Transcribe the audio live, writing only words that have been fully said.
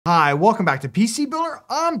Hi, welcome back to PC Builder.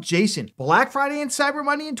 I'm Jason. Black Friday and Cyber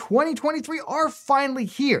Monday in 2023 are finally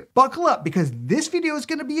here. Buckle up because this video is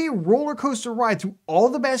going to be a roller coaster ride through all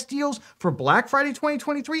the best deals for Black Friday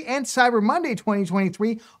 2023 and Cyber Monday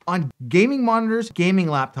 2023 on gaming monitors, gaming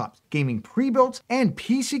laptops, gaming pre-builts, and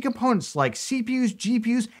PC components like CPUs,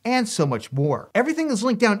 GPUs, and so much more. Everything is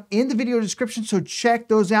linked down in the video description, so check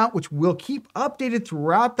those out, which will keep updated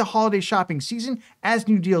throughout the holiday shopping season as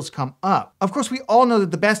new deals come up. Of course, we all know that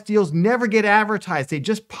the best deals never get advertised. They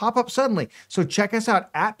just pop up suddenly. So check us out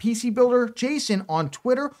at PC Builder Jason on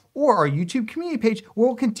Twitter or our YouTube community page where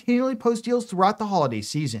we'll continually post deals throughout the holiday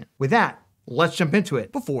season. With that, let's jump into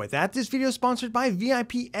it. Before that, this video is sponsored by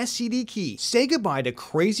Vip-scdkey. Say goodbye to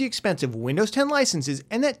crazy expensive Windows 10 licenses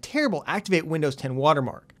and that terrible Activate Windows 10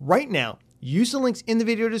 watermark. Right now, use the links in the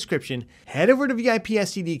video description, head over to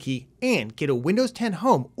Vip-scdkey, and get a Windows 10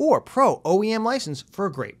 Home or Pro OEM license for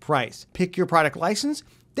a great price. Pick your product license,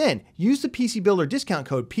 then use the PC Builder discount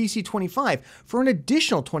code PC25 for an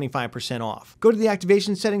additional 25% off. Go to the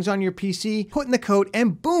activation settings on your PC, put in the code,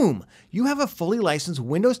 and boom, you have a fully licensed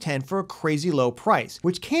Windows 10 for a crazy low price,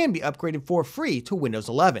 which can be upgraded for free to Windows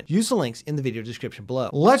 11. Use the links in the video description below.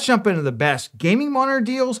 Let's jump into the best gaming monitor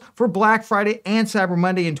deals for Black Friday and Cyber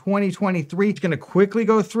Monday in 2023. It's going to quickly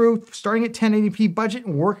go through, starting at 1080p budget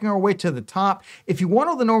and working our way to the top. If you want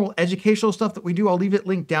all the normal educational stuff that we do, I'll leave it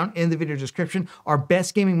linked down in the video description. Our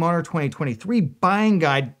best gaming monitor 2023 buying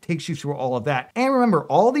guide takes you through all of that. And remember,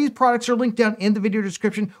 all these products are linked down in the video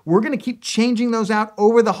description. We're going to keep changing those out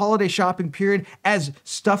over the holiday shopping period as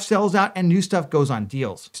stuff sells out and new stuff goes on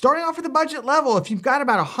deals. Starting off with the budget level, if you've got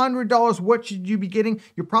about $100, what should you be getting?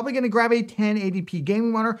 You're probably going to grab a 1080p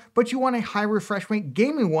gaming monitor, but you want a high refresh rate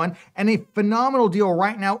gaming one. And a phenomenal deal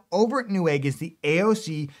right now over at Newegg is the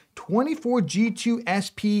AOC 24G2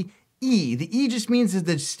 SP the E just means that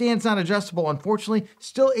the stand's not adjustable. Unfortunately,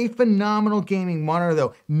 still a phenomenal gaming monitor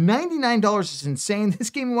though. $99 is insane. This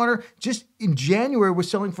gaming monitor just in January was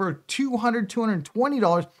selling for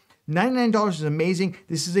 $220. $99 is amazing.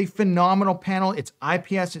 This is a phenomenal panel. It's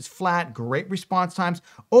IPS, it's flat, great response times.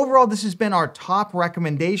 Overall, this has been our top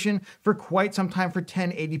recommendation for quite some time for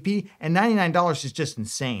 1080p, and $99 is just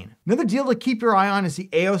insane. Another deal to keep your eye on is the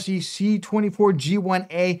AOC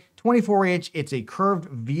C24G1A 24-inch. It's a curved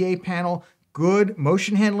VA panel. Good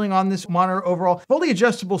motion handling on this monitor overall. Fully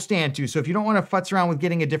adjustable stand too, so if you don't want to futz around with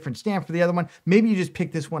getting a different stand for the other one, maybe you just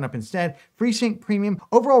pick this one up instead. FreeSync Premium.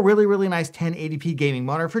 Overall, really nice 1080p gaming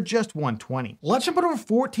monitor for just $120. Let's jump over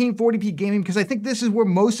 1440p gaming because I think this is where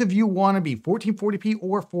most of you want to be, 1440p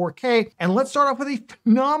or 4K. And let's start off with a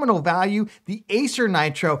phenomenal value, the Acer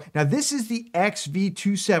Nitro. Now this is the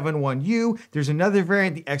XV271U. There's another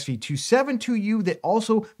variant, the XV272U, that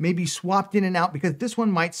also may be swapped in and out because this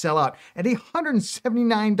one might sell out at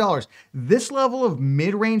 $179. This level of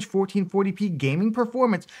mid-range 1440p gaming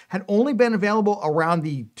performance had only been available around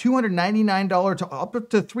the $299 to up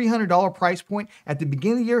to $300 price point at the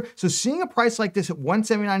beginning of the year. So seeing a price like this at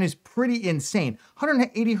 $179 is pretty insane.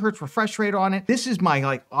 180 hertz refresh rate on it. This is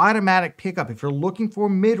my automatic pickup. If you're looking for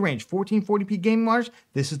mid-range 1440p gaming monitors,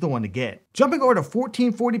 this is the one to get. Jumping over to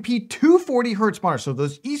 1440p 240 hertz monitors. So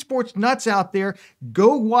those esports nuts out there,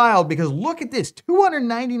 go wild because look at this,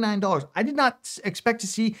 $299. I did not expect to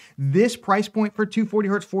see this price point for 240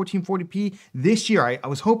 hertz 1440p this year. I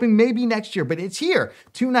was hoping maybe next year, but it's here,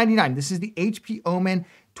 $299. This is the HP Omen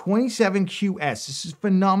 27QS. This is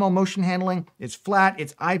phenomenal motion handling. It's flat,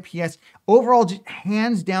 it's IPS. Overall, just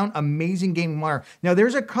hands down amazing gaming monitor. Now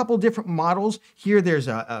there's a couple different models here. There's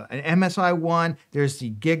an MSI one, there's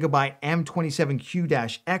the Gigabyte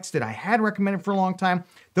M27Q-X that I had recommended for a long time.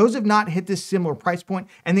 Those have not hit this similar price point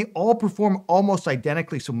and they all perform almost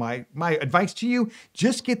identically. So my advice to you,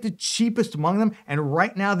 just get the cheapest among them. And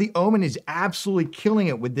right now the Omen is absolutely killing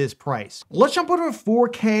it with this price. Let's jump over to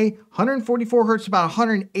 4K, 144 hertz, about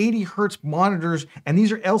 180 hertz monitors. And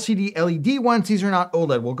these are LCD LED ones. These are not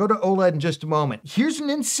OLED. We'll go to OLED in just a moment. Here's an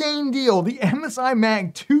insane deal. The MSI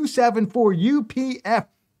Mag 274 UPF,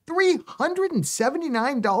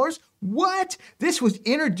 $379. What? This was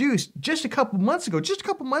introduced just a couple months ago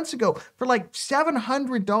for like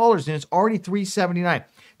 $700 and it's already $379.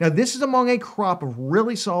 Now this is among a crop of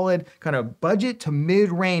really solid kind of budget to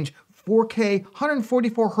mid-range 4K,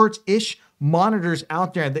 144 hertz-ish monitors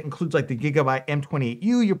out there that includes like the Gigabyte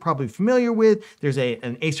M28U you're probably familiar with. There's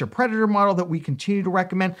an Acer Predator model that we continue to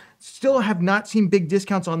recommend. Still have not seen big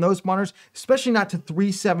discounts on those monitors, especially not to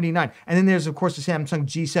 $379. And then there's of course the Samsung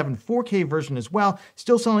G7 4K version as well,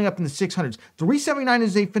 still selling up in the 600s. $379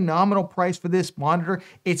 is a phenomenal price for this monitor.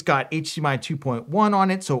 It's got HDMI 2.1 on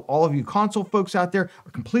it, so all of you console folks out there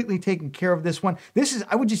are completely taking care of this one. This is,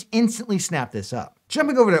 I would just instantly snap this up.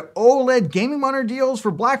 Jumping over to OLED gaming monitor deals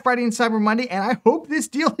for Black Friday and Cyber Monday, and I hope this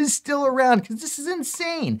deal is still around because this is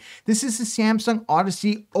insane. This is the Samsung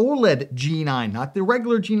Odyssey OLED G9, not the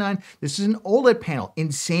regular G9. This is an OLED panel,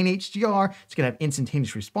 insane HDR. It's gonna have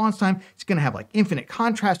instantaneous response time. It's gonna have like infinite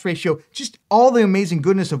contrast ratio, just all the amazing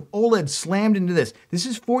goodness of OLED slammed into this. This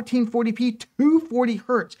is 1440p, 240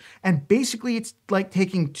 hertz, and basically it's like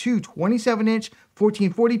taking two 27-inch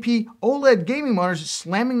 1440p OLED gaming monitors,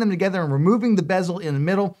 slamming them together and removing the bezel in the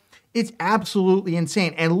middle. It's absolutely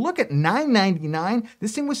insane. And look at $999.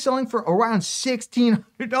 This thing was selling for around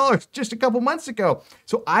 $1,600 just a couple months ago.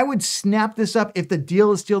 So I would snap this up if the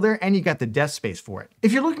deal is still there and you got the desk space for it.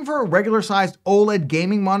 If you're looking for a regular sized OLED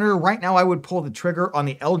gaming monitor, right now I would pull the trigger on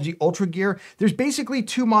the LG Ultra Gear. There's basically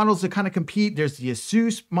two models that kind of compete. There's the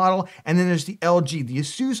Asus model and then there's the LG. The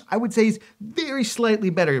Asus I would say is very slightly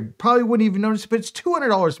better. Probably wouldn't even notice it, but it's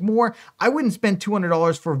 $200 more. I wouldn't spend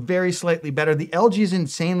 $200 for very slightly better. The LG is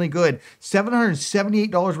insanely good.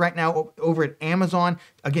 $778 right now over at Amazon.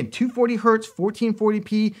 Again, 240 hertz,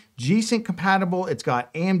 1440p, G-Sync compatible. It's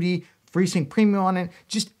got AMD FreeSync Premium on it.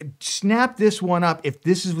 Just snap this one up if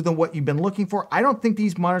this is what you've been looking for. I don't think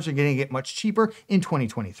these monitors are going to get much cheaper in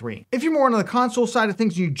 2023. If you're more on the console side of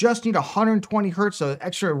things, you just need 120 hertz, so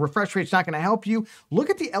extra refresh rate's not going to help you.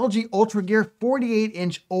 Look at the LG Ultra Gear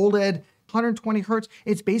 48-inch OLED 120 hertz.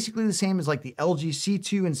 It's basically the same as like the LG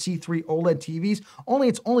C2 and C3 OLED TVs, only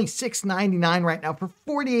it's only $699 right now for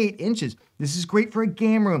 48 inches. This is great for a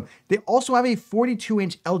game room. They also have a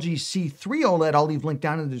 42-inch LG C3 OLED. I'll leave a link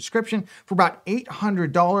down in the description for about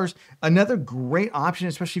 $800. Another great option,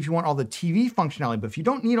 especially if you want all the TV functionality. But if you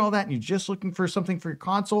don't need all that and you're just looking for something for your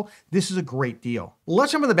console, this is a great deal.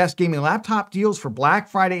 Let's jump into the best gaming laptop deals for Black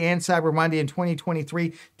Friday and Cyber Monday in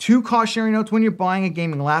 2023. Two cautionary notes when you're buying a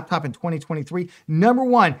gaming laptop in 2023. Number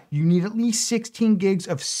one, you need at least 16 gigs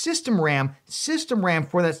of system RAM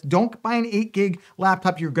for that. Don't buy an 8 gig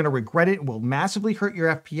laptop. You're going to regret it. It will massively hurt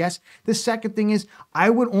your FPS. The second thing is I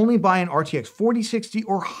would only buy an RTX 4060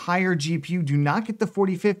 or higher GPU. Do not get the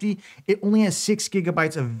 4050. It only has 6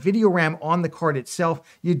 gigabytes of video RAM on the card itself.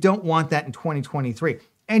 You don't want that in 2023.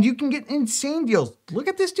 And you can get insane deals. Look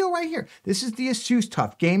at this deal right here. This is the Asus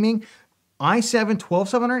Tough Gaming i7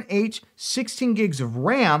 12700H, 16 gigs of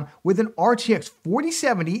RAM with an RTX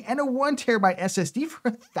 4070 and a 1TB SSD for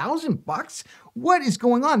 $1,000. What is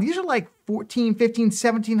going on? These are like $1,400, $1,500,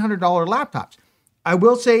 $1,700 laptops. I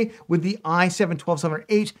will say with the i7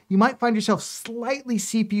 12700H, you might find yourself slightly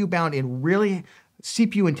CPU bound in really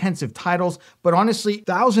CPU intensive titles, but honestly,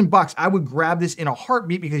 $1,000, I would grab this in a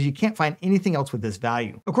heartbeat because you can't find anything else with this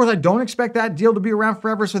value. Of course, I don't expect that deal to be around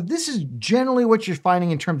forever, so this is generally what you're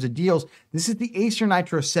finding in terms of deals. This is the Acer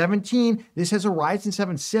Nitro 17. This has a Ryzen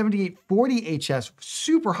 7 7840HS,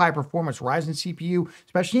 super high performance Ryzen CPU,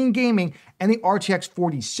 especially in gaming, and the RTX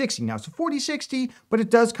 4060. Now it's a 4060, but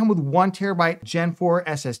it does come with 1TB Gen 4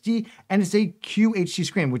 SSD, and it's a QHD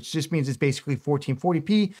screen, which just means it's basically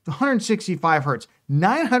 1440p, 165 hertz.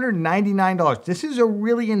 $999. This is a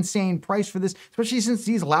really insane price for this, especially since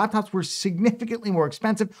these laptops were significantly more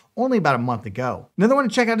expensive only about a month ago. Another one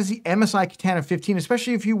to check out is the MSI Katana 15,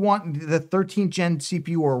 especially if you want the 13th gen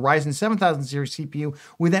CPU or a Ryzen 7000 series CPU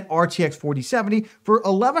with that RTX 4070 for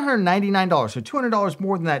 $1,199. So $200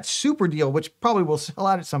 more than that super deal, which probably will sell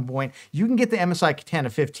out at some point. You can get the MSI Katana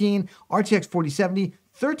 15, RTX 4070,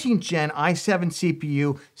 13th gen i7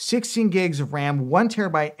 CPU, 16 gigs of RAM,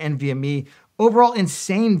 1TB NVMe. Overall,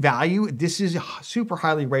 insane value. This is super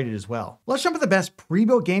highly rated as well. Let's jump to the best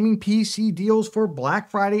pre-built gaming PC deals for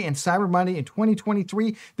Black Friday and Cyber Monday in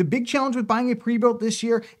 2023. The big challenge with buying a pre-built this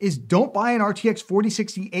year is don't buy an RTX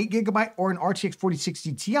 4060 8GB or an RTX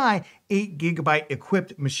 4060 Ti 8GB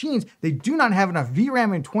equipped machines. They do not have enough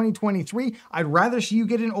VRAM in 2023. I'd rather see you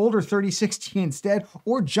get an older 3060 instead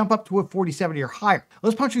or jump up to a 4070 or higher.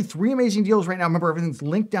 Let's punch through 3 amazing deals right now. Remember, everything's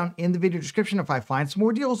linked down in the video description. If I find some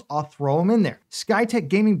more deals, I'll throw them in there. Skytech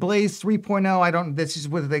Gaming Blaze 3.0, this is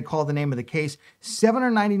what they call the name of the case,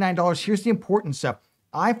 $799. Here's the important stuff.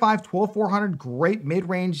 i5 12400, great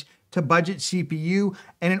mid-range to budget CPU,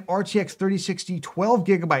 and an RTX 3060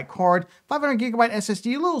 12GB card, 500GB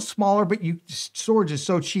SSD, a little smaller, but storage is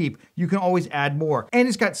so cheap, you can always add more. And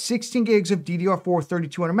it's got 16 gigs of DDR4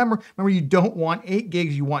 3200 memory. Remember, you don't want 8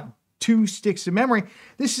 gigs, you want 2 sticks of memory.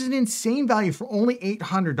 This is an insane value for only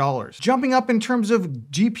 $800. Jumping up in terms of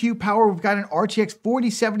GPU power, we've got an RTX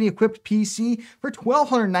 4070 equipped PC for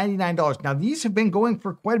 $1,299. Now these have been going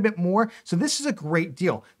for quite a bit more, so this is a great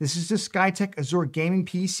deal. This is the Skytech Azure Gaming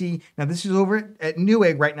PC. Now this is over at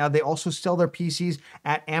Newegg right now. They also sell their PCs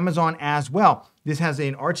at Amazon as well. This has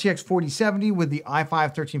an RTX 4070 with the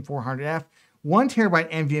i5 13400F, 1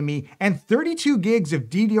 terabyte NVMe, and 32 gigs of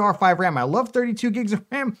DDR5 RAM. I love 32 gigs of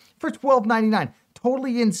RAM for $12.99.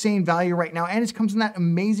 Totally insane value right now, and it comes in that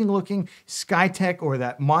amazing looking Skytech or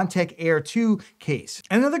that Montech Air 2 case.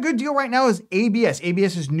 Another good deal right now is ABS.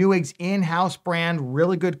 ABS is Newegg's in-house brand,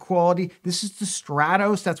 really good quality. This is the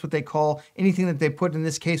Stratos, that's what they call anything that they put in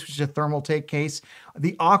this case, which is a thermal take case.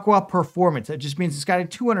 The Aqua Performance, that just means it's got a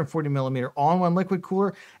 240 millimeter all-in-one liquid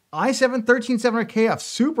cooler, i7-13700K of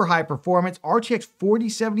super high performance, RTX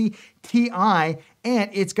 4070 Ti, and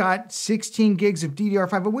it's got 16 gigs of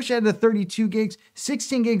DDR5. I wish I had the 32 gigs.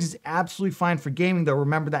 16 gigs is absolutely fine for gaming though,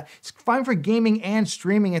 remember that. It's fine for gaming and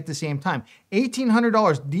streaming at the same time.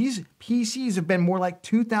 $1,800. These PCs have been more like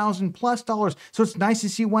 $2,000 plus, so it's nice to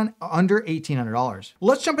see one under $1,800.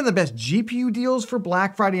 Let's jump in the best GPU deals for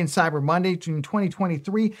Black Friday and Cyber Monday in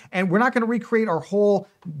 2023, and we're not gonna recreate our whole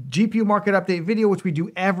GPU market update video, which we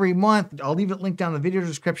do every month. I'll leave it linked down in the video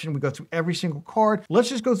description. We go through every single card. Let's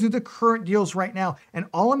just go through the current deals right now, and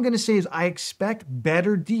all I'm gonna say is I expect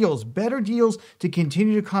better deals to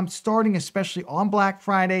continue to come, starting especially on Black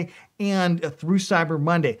Friday and through Cyber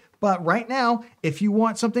Monday. But right now, if you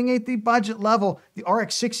want something at the budget level, the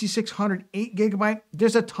RX 6600 8GB,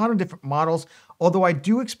 there's a ton of different models. Although I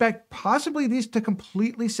do expect possibly these to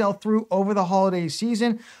completely sell through over the holiday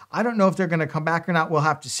season. I don't know if they're gonna come back or not, we'll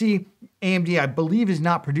have to see. AMD, I believe, is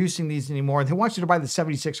not producing these anymore. They want you to buy the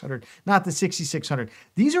 7600, not the 6600.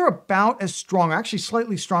 These are about as strong, actually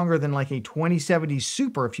slightly stronger than like a 2070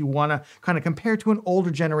 Super if you wanna kind of compare to an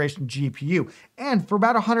older generation GPU. And for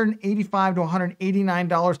about $185 to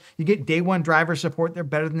 $189, you get day one driver support. They're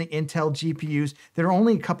better than the Intel GPUs. They're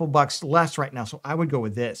only a couple bucks less right now, so I would go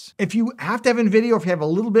with this. If you have to have NVIDIA, or if you have a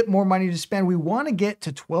little bit more money to spend, we wanna get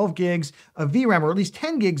to 12 gigs of VRAM, or at least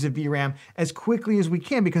 10 gigs of VRAM as quickly as we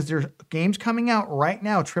can, because there's games coming out right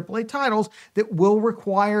now, AAA titles, that will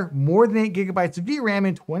require more than 8 gigabytes of VRAM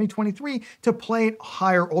in 2023 to play at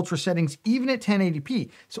higher ultra settings, even at 1080p.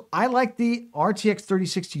 So I like the RTX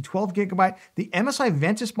 3060 12 gigabyte. The MSI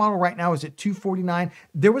Ventus model right now is at $249.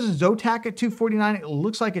 There was a Zotac at $249. It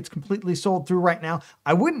looks like it's completely sold through right now.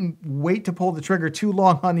 I wouldn't wait to pull the trigger too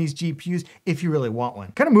long on these GPUs if you really want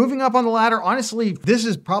one. Kind of moving up on the ladder, honestly, this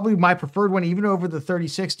is probably my preferred one, even over the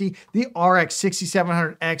 3060, the RX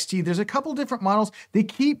 6700 XT. There's a couple different models. They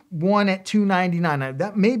keep one at $299. Now,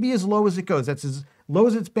 that may be as low as it goes. That's as low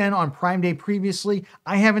as it's been on Prime Day previously.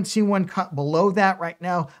 I haven't seen one cut below that right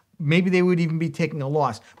now. Maybe they would even be taking a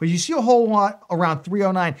loss. But you see a whole lot around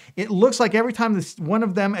 $309. It looks like every time this one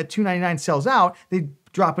of them at $299 sells out, they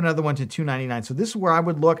drop another one to $299. So this is where I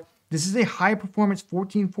would look. This is a high performance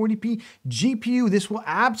 1440p GPU. This will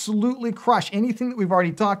absolutely crush anything that we've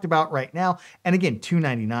already talked about right now. And again,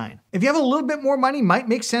 $299. If you have a little bit more money, might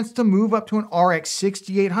make sense to move up to an RX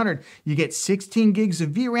 6800. You get 16 gigs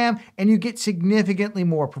of VRAM and you get significantly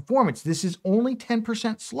more performance. This is only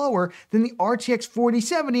 10% slower than the RTX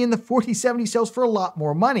 4070, and the 4070 sells for a lot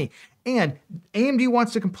more money. And AMD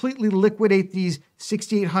wants to completely liquidate these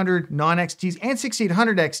 6800 non-XTs and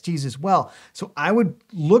 6800 XTs as well. So I would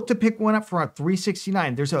look to pick one up for about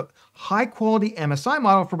 $369. There's a high quality MSI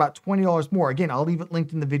model for about $20 more. Again, I'll leave it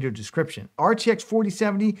linked in the video description. RTX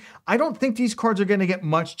 4070, I don't think these cards are gonna get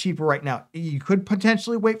much cheaper right now. You could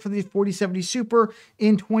potentially wait for the 4070 Super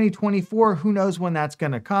in 2024. Who knows when that's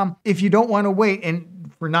gonna come. If you don't wanna wait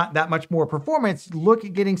and for not that much more performance, look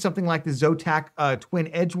at getting something like the Zotac Twin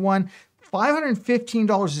Edge one.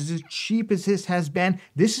 $515 is as cheap as this has been.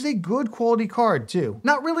 This is a good quality card too.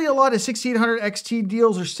 Not really a lot of 6800 XT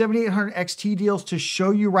deals or 7800 XT deals to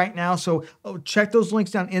show you right now, so check those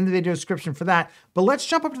links down in the video description for that. But let's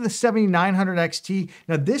jump up to the 7900 XT.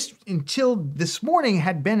 Now this, until this morning,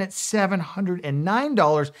 had been at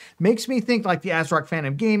 $709. Makes me think like the ASRock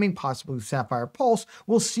Phantom Gaming, possibly the Sapphire Pulse,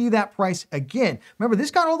 will see that price again. Remember,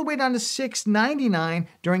 this got all the way down to $699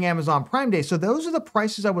 during Amazon Prime Day. So those are the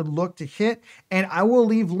prices I would look to hit, and I will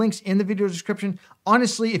leave links in the video description.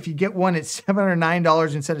 Honestly, if you get one at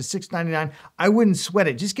 $709 instead of $699, I wouldn't sweat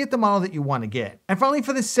it. Just get the model that you want to get. And finally,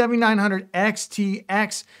 for the 7900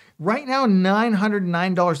 XTX, right now,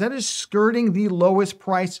 $909. That is skirting the lowest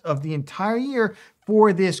price of the entire year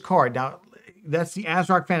for this card. Now, that's the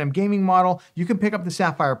ASRock Phantom Gaming model. You can pick up the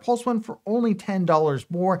Sapphire Pulse one for only $10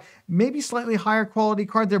 more, maybe slightly higher quality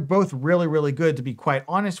card. They're both really, really good, to be quite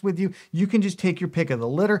honest with you. You can just take your pick of the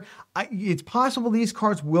litter. It's possible these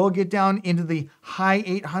cards will get down into the high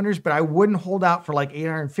 800s, but I wouldn't hold out for like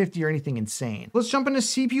 850 or anything insane. Let's jump into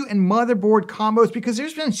CPU and motherboard combos, because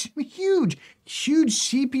there's been huge huge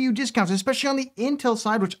CPU discounts, especially on the Intel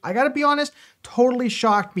side, which I gotta be honest, totally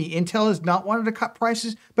shocked me. Intel has not wanted to cut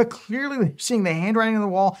prices, but clearly they're seeing the handwriting on the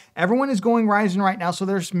wall. Everyone is going Ryzen right now, so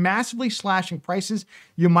they're massively slashing prices.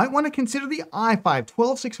 You might want to consider the i5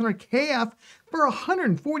 12600KF for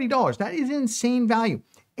 $140. That is insane value.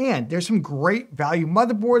 And there's some great value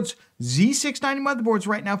motherboards, Z690 motherboards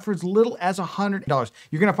right now for as little as $100.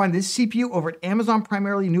 You're gonna find this CPU over at Amazon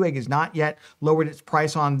primarily. Newegg has not yet lowered its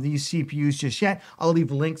price on these CPUs just yet. I'll leave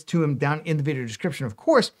links to them down in the video description, of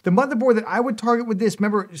course. The motherboard that I would target with this,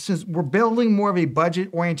 remember, since we're building more of a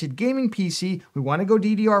budget-oriented gaming PC, we wanna go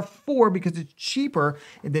DDR4 because it's cheaper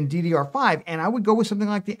than DDR5, and I would go with something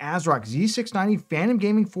like the ASRock Z690 Phantom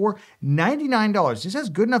Gaming for $99. This has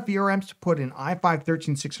good enough VRMs to put an i5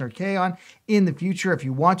 13600K on in the future if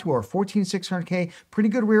you want to, or 14600K, pretty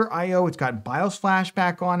good rear IO. It's got BIOS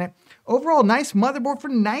flashback on it. Overall, nice motherboard for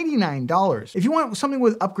 $99. If you want something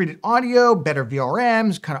with upgraded audio, better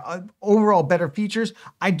VRMs, kind of overall better features,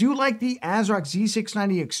 I do like the ASRock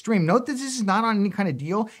Z690 Extreme. Note that this is not on any kind of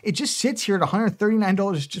deal. It just sits here at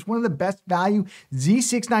 $139. It's just one of the best value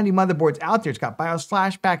Z690 motherboards out there. It's got BIOS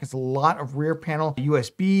flashback. It's a lot of rear panel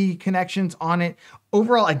USB connections on it.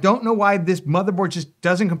 Overall, I don't know why this motherboard just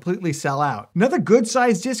doesn't completely sell out. Another good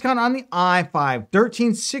size discount on the i5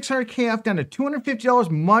 13600KF down to $250,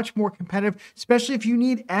 much more competitive, especially if you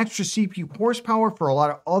need extra CPU horsepower for a lot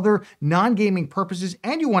of other non-gaming purposes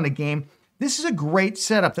and you want to game. This is a great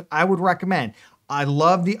setup that I would recommend. I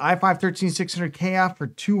love the i5 13600KF for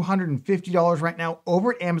 $250 right now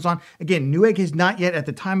over at Amazon. Again, Newegg has not yet, at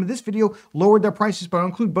the time of this video, lowered their prices, but I'll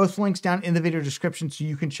include both links down in the video description so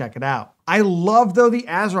you can check it out. I love, though, the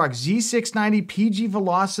ASRock Z690 PG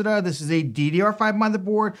Velocita. This is a DDR5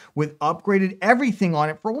 motherboard with upgraded everything on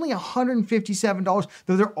it for only $157,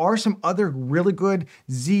 though there are some other really good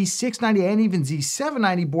Z690 and even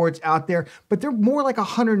Z790 boards out there, but they're more like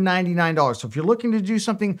 $199. So if you're looking to do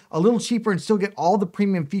something a little cheaper and still get all the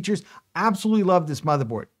premium features, absolutely love this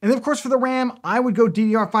motherboard. And then of course for the RAM, I would go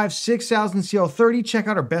DDR5 6000 CL30. Check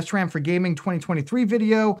out our best RAM for gaming 2023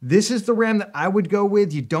 video. This is the RAM that I would go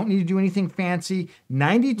with. You don't need to do anything fancy.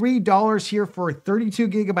 $93 here for a 32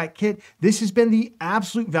 gigabyte kit. This has been the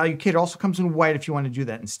absolute value kit. It also comes in white if you want to do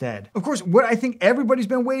that instead. Of course, what I think everybody's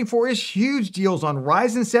been waiting for is huge deals on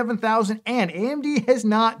Ryzen 7000, and AMD has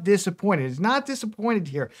not disappointed. It's not disappointed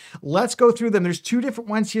here. Let's go through them. There's two different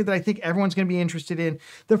ones here that I think everyone's going to be interested in.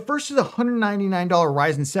 The first is $199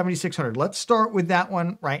 Ryzen 7600. Let's start with that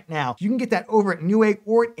one right now. You can get that over at Newegg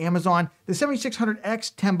or at Amazon. The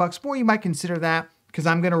 7600X, $10 more. You might consider that, because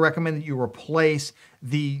I'm going to recommend that you replace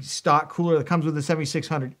the stock cooler that comes with the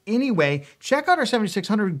 7600 anyway. Check out our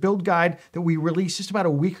 7600 build guide that we released just about a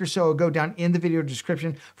week or so ago down in the video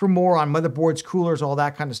description for more on motherboards, coolers, all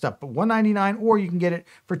that kind of stuff. But $199, or you can get it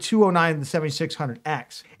for $209 the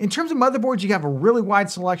 7600X. In terms of motherboards, you have a really wide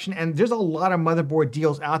selection, and there's a lot of motherboard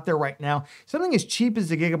deals out there right now. Something as cheap as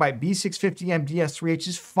the Gigabyte B650M DS3H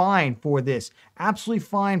is fine for this. Absolutely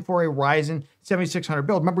fine for a Ryzen 7600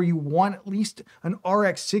 build. Remember, you want at least an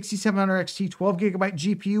RX 6700 XT 12 gigabyte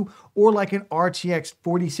GPU, or like an RTX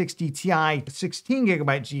 4060 Ti 16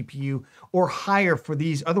 gigabyte GPU or higher for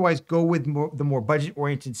these. Otherwise, go with the more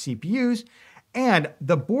budget-oriented CPUs. And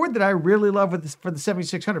the board that I really love with this, for the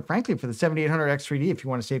 7600, frankly, for the 7800 X3D, if you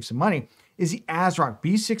want to save some money, is the ASRock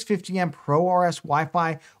B650M Pro RS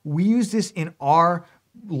Wi-Fi. We use this in our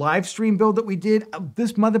live stream build that we did.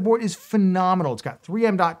 This motherboard is phenomenal. It's got 3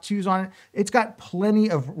 M.2s on it. It's got plenty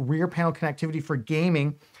of rear panel connectivity for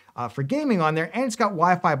gaming on there, and it's got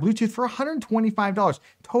Wi-Fi Bluetooth for $125.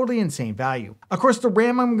 Totally insane value. Of course, the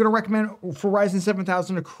RAM I'm going to recommend for Ryzen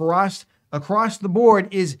 7000 across the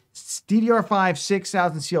board is DDR5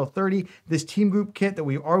 6000 CL30. This Team Group kit that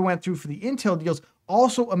we already went through for the Intel deals,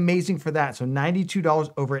 also amazing for that. So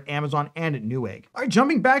 $92 over at Amazon and at Newegg. All right,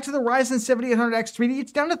 jumping back to the Ryzen 7800 X3D,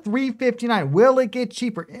 it's down to $359. Will it get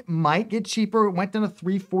cheaper? It might get cheaper. It went down to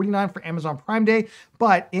 $349 for Amazon Prime Day,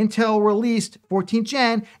 but Intel released 14th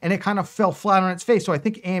gen and it kind of fell flat on its face. So I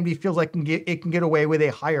think AMD feels like it can get away with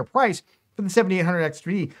a higher price for the 7800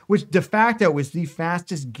 X3D, which de facto is the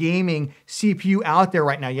fastest gaming CPU out there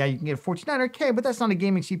right now. Yeah, you can get a 1400K, but that's not a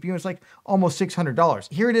gaming CPU. It's like almost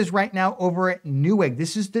 $600. Here it is right now over at Newegg.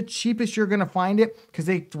 This is the cheapest you're going to find it because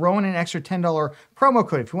they throw in an extra $10 promo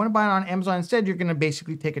code. If you want to buy it on Amazon instead, you're going to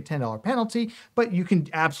basically take a $10 penalty, but you can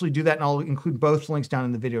absolutely do that, and I'll include both links down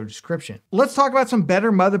in the video description. Let's talk about some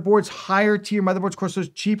better motherboards, higher tier motherboards. Of course, those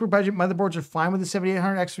cheaper budget motherboards are fine with the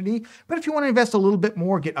 7800 X3D, but if you want to invest a little bit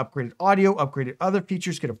more, get upgraded audio, audio, upgraded other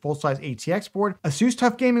features, get a full-size ATX board. Asus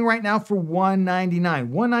TUF Gaming right now for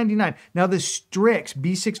 $199. $199. Now the Strix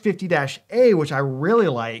B650-A, which I really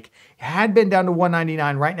like, had been down to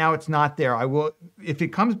 $199. Right now it's not there. I will, if it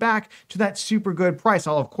comes back to that super good price,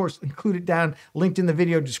 I'll of course include it down, linked in the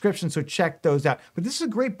video description, so check those out. But this is a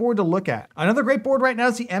great board to look at. Another great board right now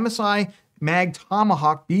is the MSI Mag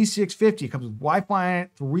Tomahawk B650. It comes with Wi-Fi on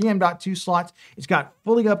it, 3 M.2 slots. It's got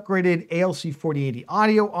fully upgraded ALC 4080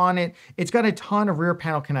 audio on it. It's got a ton of rear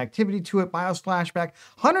panel connectivity to it, BIOS flashback.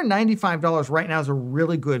 $195 right now is a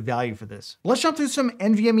really good value for this. Let's jump through some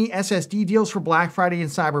NVMe SSD deals for Black Friday and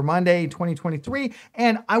Cyber Monday 2023.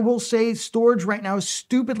 And I will say storage right now is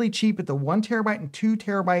stupidly cheap at the 1 terabyte and 2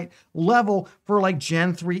 terabyte level for like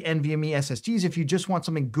Gen 3 NVMe SSDs if you just want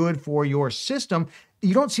something good for your system.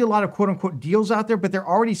 You don't see a lot of quote unquote deals out there, but they're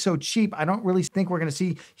already so cheap. I don't really think we're going to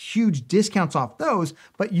see huge discounts off those,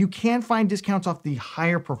 but you can find discounts off the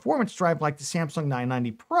higher performance drive like the Samsung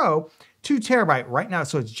 990 Pro, 2 terabyte right now.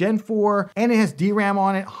 So it's Gen 4 and it has DRAM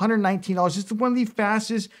on it, $119. It's one of the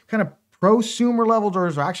fastest kind of prosumer level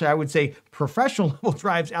drives, or actually I would say professional level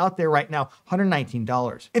drives out there right now,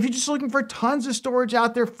 $119. If you're just looking for tons of storage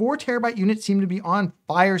out there, 4 terabyte units seem to be on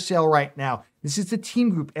fire sale right now. This is the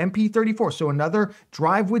Team Group MP34, so another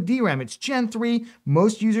drive with DRAM. It's Gen 3.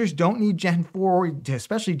 Most users don't need Gen 4,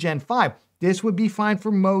 especially Gen 5. This would be fine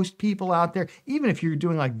for most people out there, even if you're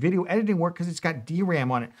doing like video editing work because it's got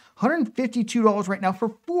DRAM on it. $152 right now for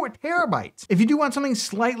 4 terabytes. If you do want something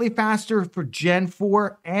slightly faster for Gen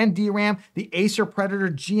 4 and DRAM, the Acer Predator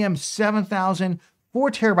GM7000 4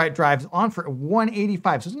 terabyte drives on for $185.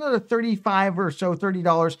 So it's another $35 or so,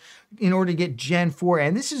 $30 in order to get Gen 4,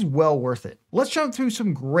 and this is well worth it. Let's jump through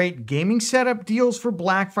some great gaming setup deals for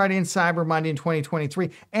Black Friday and Cyber Monday in 2023.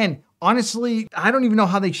 And honestly, I don't even know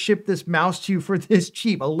how they ship this mouse to you for this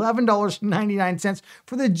cheap. $11.99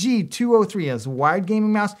 for the G203 as a wired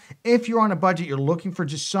gaming mouse. If you're on a budget, you're looking for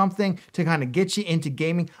just something to kind of get you into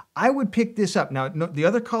gaming, I would pick this up. Now, the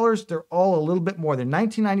other colors, they're all a little bit more. They're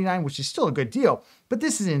 $19.99, which is still a good deal, but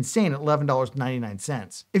this is insane at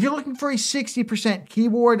 $11.99. If you're looking for a 60%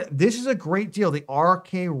 keyboard, this is a great deal. The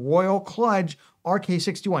RK Royal Kludge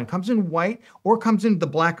RK61 comes in white or comes in the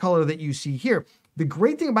black color that you see here. The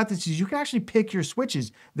great thing about this is you can actually pick your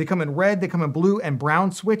switches. They come in red, they come in blue and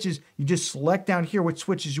brown switches. You just select down here which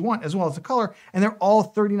switches you want as well as the color, and they're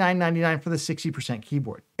all $39.99 for the 60%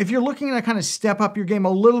 keyboard. If you're looking to kind of step up your game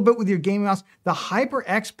a little bit with your gaming mouse, the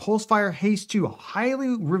HyperX Pulsefire Haste 2,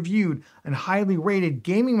 highly reviewed and highly rated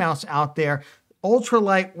gaming mouse out there, ultra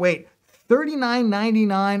lightweight,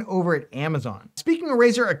 $39.99 over at Amazon. Speaking of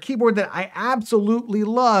Razer, a keyboard that I absolutely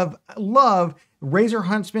love, Razer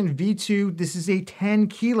Huntsman V2. This is a 10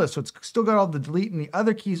 keyless, so it's still got all the delete and the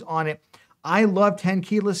other keys on it. I love 10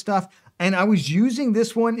 keyless stuff, and I was using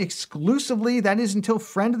this one exclusively. That is until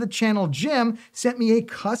friend of the channel, Jim, sent me a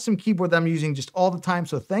custom keyboard that I'm using just all the time,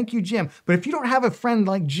 so thank you, Jim. But if you don't have a friend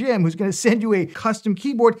like Jim who's gonna send you a custom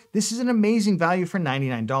keyboard, this is an amazing value for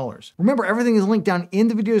 $99. Remember, everything is linked down in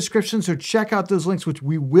the video description, so check out those links, which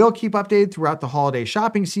we will keep updated throughout the holiday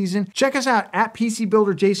shopping season. Check us out at PC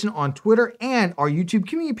Builder Jason on Twitter and our YouTube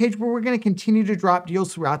community page, where we're gonna continue to drop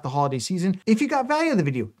deals throughout the holiday season. If you got value in the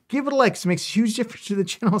video, give it a like. It makes a huge difference to the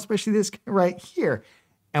channel, especially this guy right here.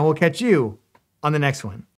 And we'll catch you on the next one.